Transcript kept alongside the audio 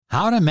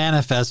How to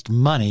manifest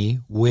money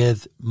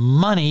with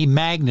money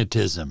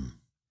magnetism.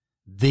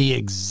 The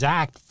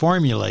exact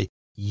formula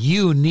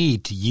you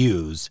need to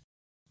use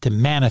to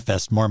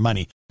manifest more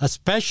money,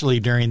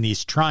 especially during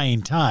these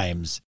trying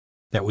times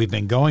that we've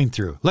been going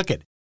through. Look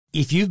at,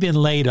 if you've been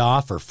laid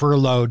off or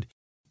furloughed,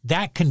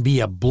 that can be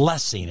a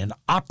blessing, an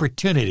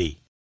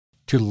opportunity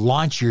to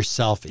launch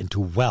yourself into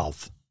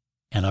wealth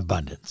and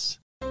abundance.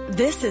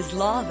 This is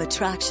Law of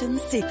Attraction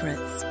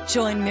Secrets.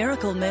 Join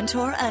Miracle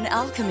Mentor and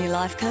Alchemy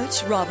Life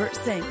Coach Robert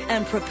Zink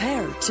and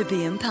prepare to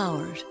be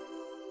empowered.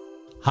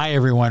 Hi,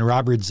 everyone.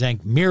 Robert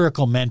Zink,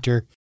 Miracle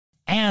Mentor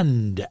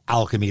and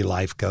Alchemy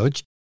Life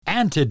Coach.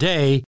 And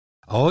today,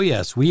 oh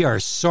yes, we are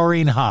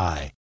soaring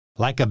high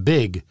like a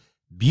big,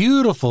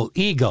 beautiful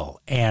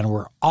eagle, and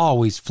we're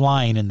always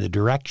flying in the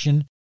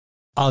direction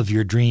of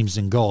your dreams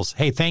and goals.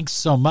 Hey, thanks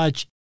so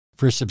much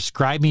for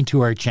subscribing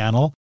to our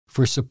channel,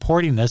 for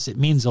supporting us. It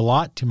means a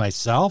lot to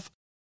myself,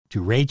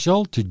 to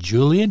Rachel, to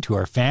Julian, to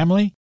our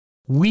family.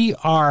 We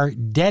are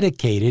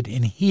dedicated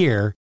and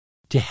here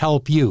to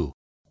help you.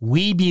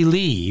 We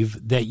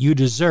believe that you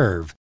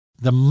deserve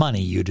the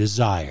money you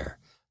desire,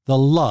 the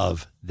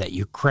love that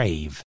you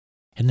crave,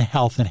 and the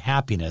health and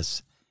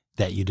happiness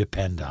that you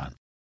depend on.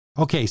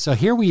 Okay, so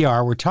here we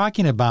are. We're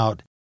talking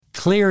about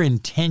clear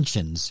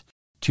intentions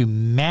to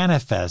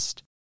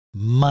manifest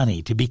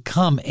money, to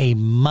become a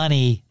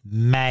money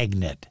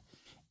magnet.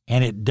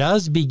 And it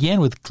does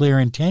begin with clear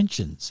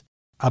intentions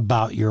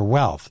about your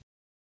wealth.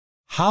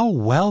 How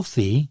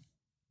wealthy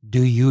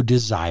do you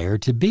desire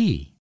to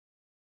be?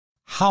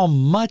 How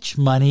much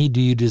money do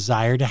you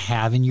desire to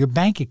have in your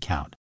bank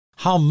account?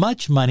 How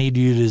much money do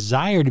you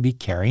desire to be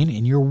carrying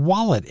in your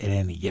wallet at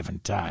any given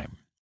time?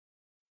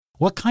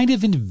 What kind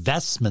of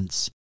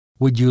investments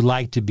would you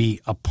like to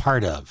be a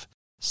part of?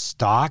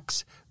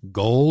 Stocks,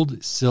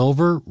 gold,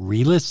 silver,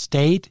 real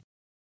estate,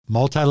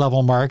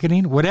 multi-level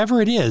marketing,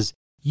 whatever it is,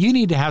 you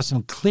need to have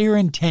some clear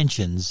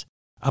intentions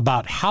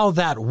about how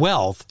that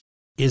wealth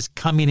is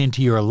coming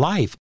into your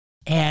life.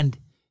 And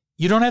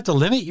you don't have to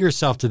limit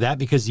yourself to that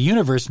because the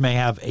universe may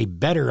have a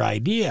better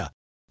idea.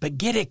 But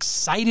get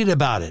excited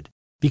about it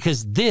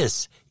because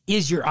this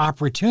is your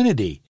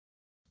opportunity.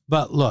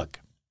 But look,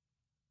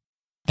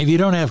 if you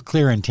don't have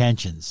clear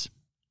intentions,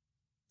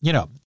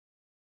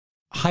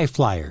 high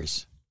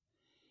flyers,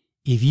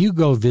 if you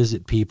go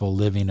visit people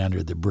living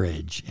under the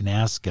bridge and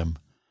ask them,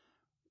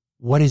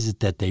 what is it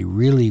that they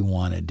really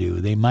want to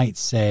do? They might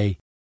say,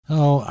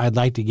 I'd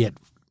like to get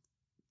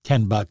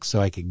 $10 so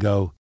I could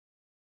go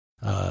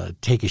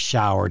take a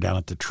shower down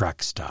at the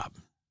truck stop.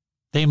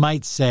 They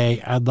might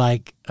say, I'd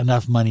like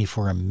enough money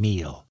for a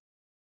meal.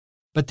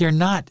 But they're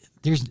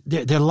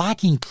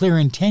lacking clear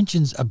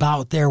intentions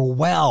about their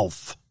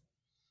wealth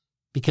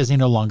because they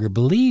no longer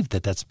believe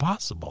that that's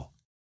possible.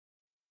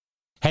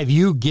 Have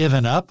you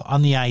given up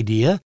on the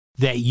idea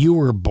that you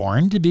were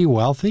born to be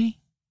wealthy?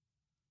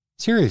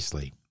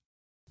 Seriously.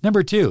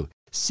 Number 2,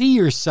 see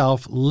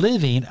yourself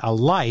living a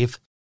life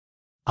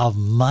of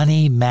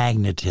money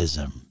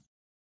magnetism.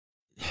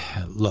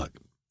 Look,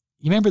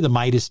 you remember the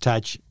Midas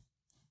touch?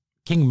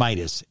 King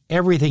Midas,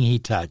 everything he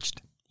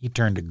touched, he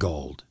turned to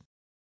gold.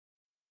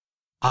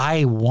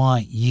 I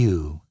want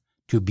you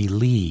to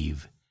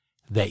believe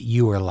that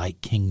you are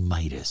like King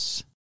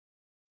Midas.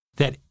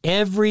 That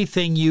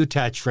everything you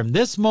touch from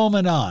this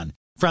moment on,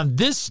 from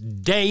this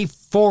day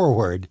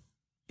forward,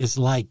 is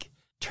like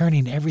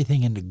turning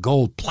everything into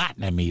gold,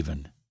 platinum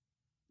even,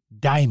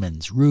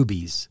 diamonds,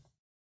 rubies,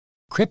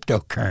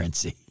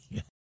 cryptocurrency.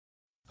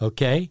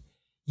 Okay?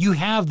 You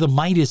have the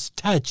Midas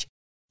touch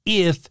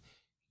if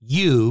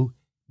you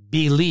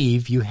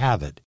believe you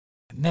have it.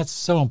 And that's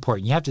so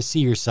important. You have to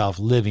see yourself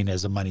living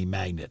as a money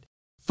magnet.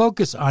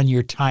 Focus on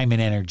your time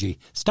and energy.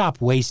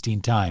 Stop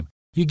wasting time.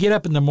 You get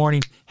up in the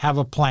morning, have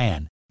a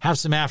plan, have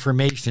some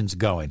affirmations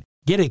going,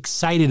 get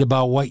excited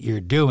about what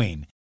you're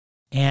doing,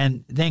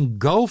 and then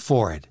go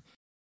for it.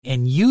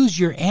 And use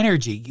your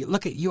energy.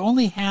 Look, you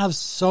only have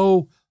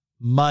so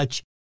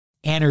much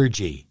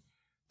energy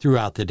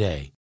throughout the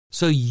day.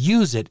 So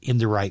use it in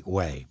the right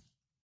way.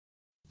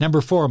 Number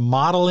 4,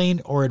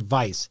 modeling or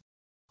advice.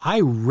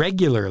 I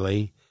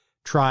regularly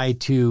try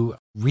to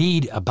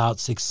read about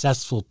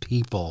successful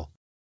people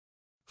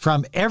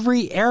from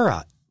every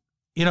era.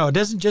 You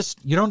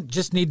don't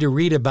just need to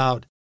read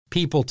about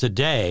people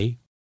today.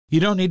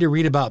 You don't need to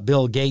read about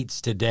Bill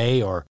Gates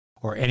today or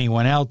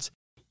anyone else.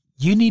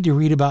 You need to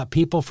read about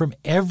people from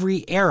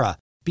every era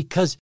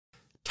because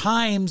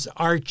times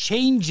are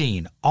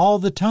changing all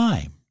the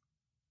time.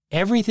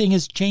 Everything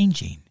is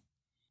changing.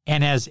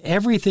 And as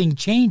everything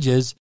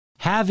changes,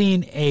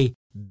 having a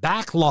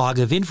backlog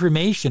of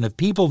information of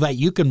people that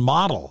you can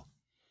model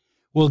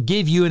will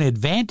give you an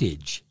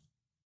advantage.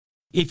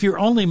 If you're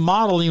only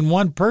modeling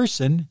one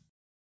person,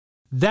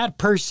 that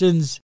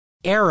person's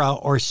era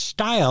or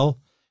style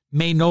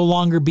may no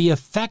longer be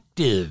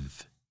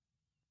effective.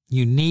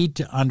 You need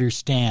to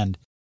understand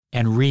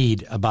and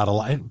read about a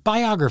lot.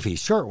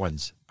 Biographies, short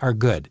ones, are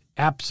good,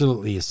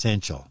 absolutely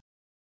essential.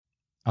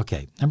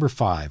 Okay, number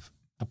 5,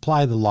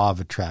 apply the law of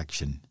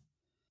attraction.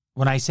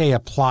 When I say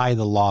apply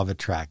the law of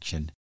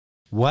attraction,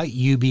 What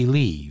you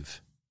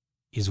believe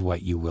is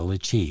what you will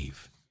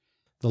achieve.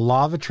 The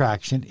law of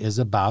attraction is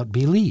about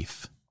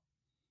belief.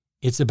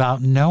 It's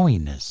about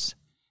knowingness.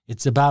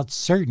 It's about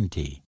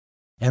certainty.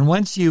 And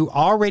once you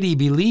already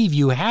believe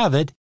you have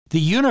it, the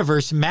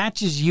universe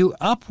matches you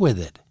up with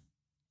it,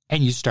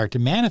 and you start to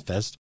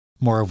manifest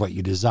more of what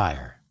you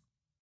desire.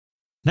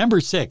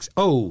 Number 6,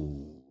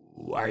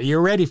 are you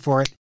ready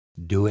for it?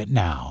 Do it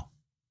now.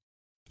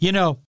 You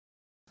know,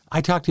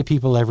 I talk to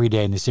people every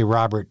day, and they say,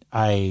 Robert,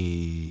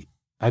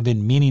 I've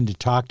been meaning to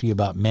talk to you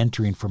about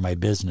mentoring for my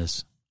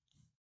business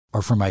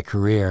or for my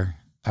career.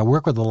 I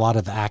work with a lot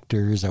of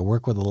actors. I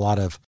work with a lot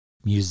of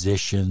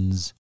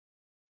musicians.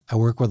 I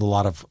work with a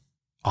lot of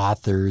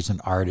authors and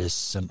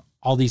artists and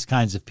all these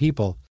kinds of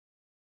people.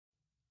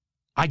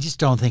 I just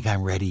don't think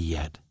I'm ready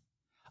yet.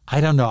 I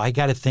don't know. I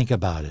got to think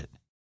about it.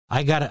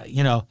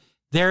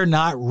 They're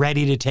not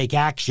ready to take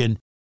action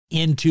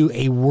into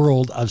a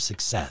world of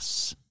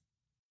success.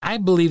 I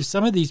believe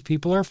some of these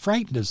people are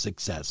frightened of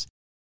success.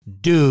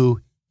 Do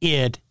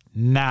it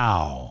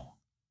now.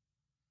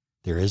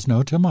 There is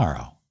no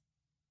tomorrow.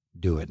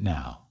 Do it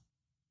now.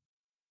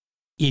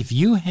 If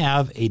you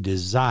have a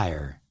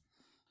desire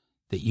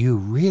that you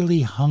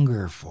really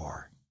hunger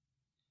for,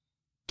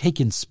 take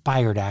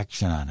inspired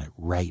action on it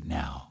right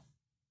now.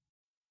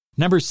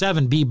 Number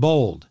 7, be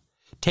bold.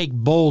 Take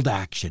bold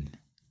action.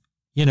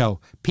 You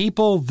know,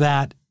 people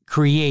that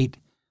create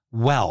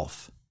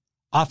wealth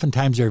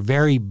oftentimes are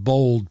very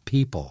bold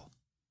people.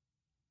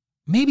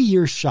 Maybe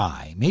you're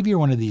shy. Maybe you're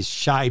one of these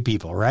shy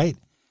people, right?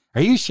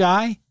 Are you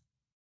shy?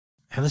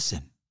 Hey,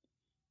 listen,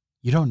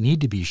 you don't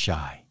need to be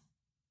shy.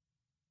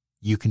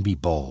 You can be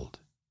bold.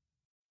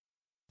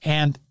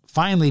 And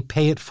finally,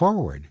 pay it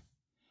forward.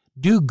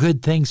 Do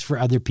good things for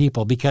other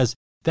people because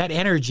that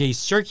energy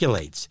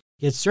circulates.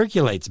 It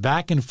circulates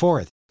back and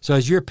forth. So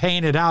as you're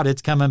paying it out,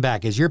 it's coming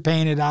back. As you're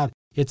paying it out,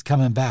 it's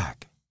coming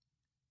back.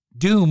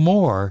 Do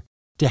more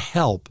to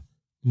help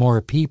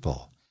more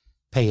people.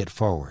 Pay it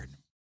forward.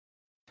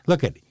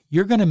 Look,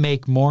 you're going to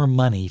make more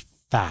money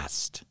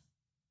fast.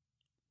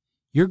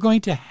 You're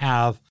going to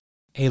have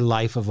a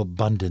life of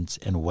abundance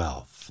and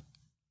wealth.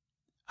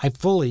 I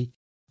fully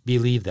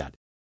believe that.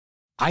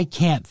 I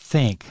can't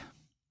think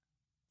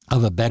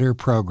of a better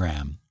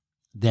program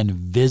than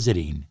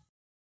visiting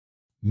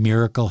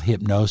Miracle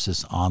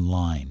Hypnosis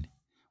online.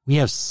 We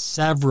have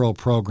several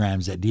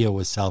programs that deal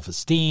with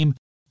self-esteem,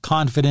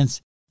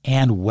 confidence,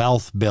 and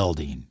wealth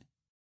building.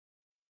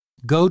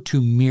 Go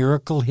to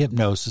Miracle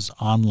Hypnosis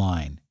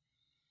online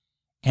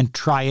and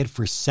try it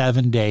for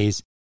 7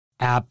 days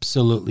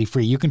absolutely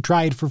free. You can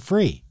try it for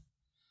free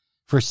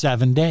for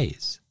 7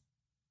 days.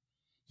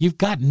 You've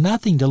got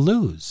nothing to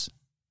lose.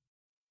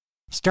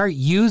 Start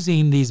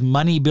using these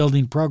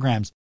money-building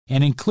programs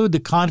and include the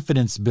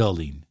confidence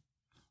building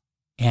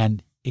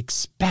and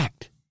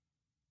expect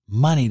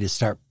money to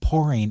start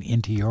pouring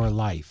into your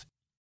life.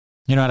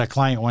 You know, I had a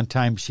client one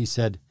time, she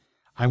said,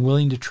 I'm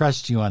willing to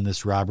trust you on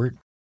this, Robert.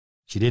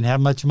 She didn't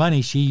have much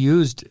money.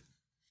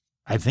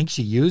 I think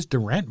she used the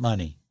rent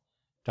money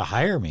to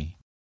hire me.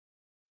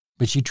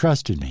 But she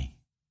trusted me.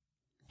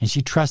 And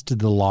she trusted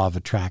the law of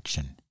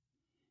attraction.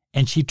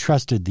 And she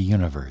trusted the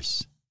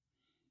universe.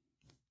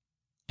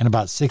 And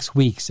about 6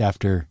 weeks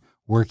after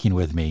working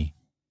with me,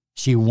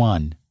 she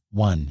won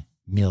 $1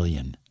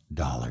 million.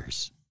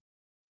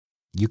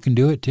 You can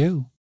do it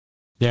too.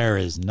 There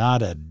is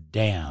not a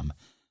damn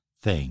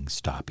thing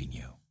stopping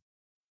you.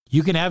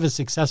 You can have a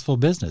successful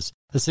business,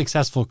 a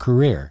successful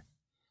career.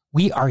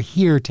 We are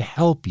here to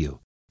help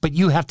you, but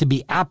you have to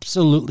be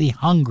absolutely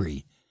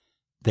hungry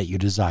that you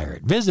desire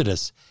it. Visit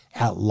us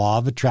at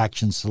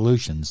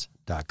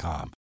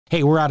lawofattractionsolutions.com.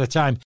 Hey, we're out of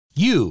time.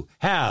 You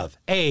have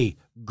a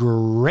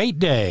great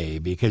day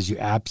because you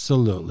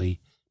absolutely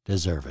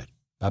deserve it.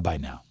 Bye-bye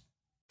now.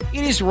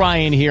 It is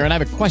Ryan here, and I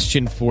have a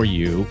question for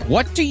you.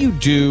 What do you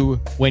do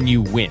when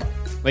you win?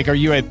 Like, are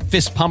you a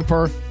fist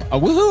pumper, a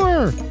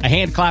woohooer, a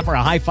hand clapper,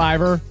 a high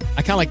fiver?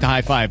 I kind of like the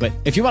high five, but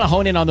if you want to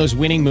hone in on those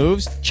winning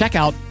moves, check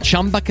out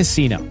Chumba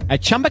Casino.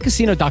 At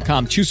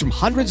ChumbaCasino.com, choose from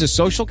hundreds of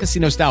social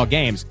casino-style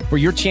games for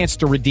your chance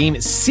to redeem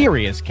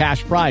serious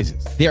cash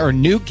prizes. There are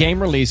new game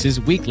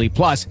releases weekly,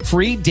 plus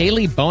free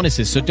daily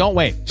bonuses, so don't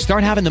wait.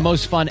 Start having the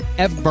most fun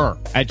ever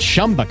at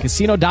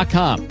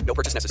ChumbaCasino.com. No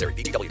purchase necessary.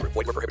 VGW Group.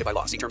 Void where prohibited by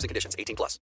law. See terms and conditions. 18+.